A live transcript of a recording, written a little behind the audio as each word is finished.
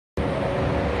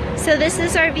So this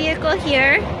is our vehicle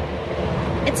here.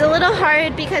 It's a little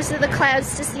hard because of the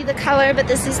clouds to see the color, but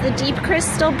this is the deep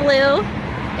crystal blue.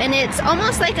 And it's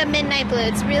almost like a midnight blue.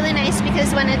 It's really nice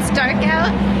because when it's dark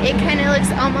out, it kind of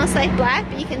looks almost like black,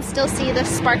 but you can still see the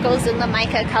sparkles in the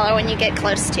mica color when you get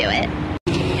close to it.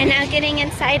 And now getting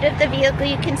inside of the vehicle,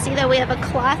 you can see that we have a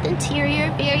cloth interior,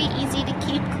 very easy to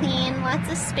keep clean, lots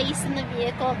of space in the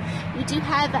vehicle. We do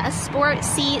have a sport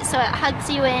seat, so it hugs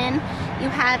you in. You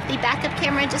have the backup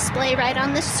camera display right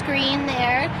on the screen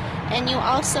there, and you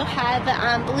also have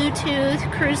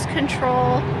Bluetooth, cruise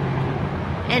control,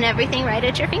 and everything right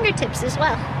at your fingertips as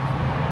well.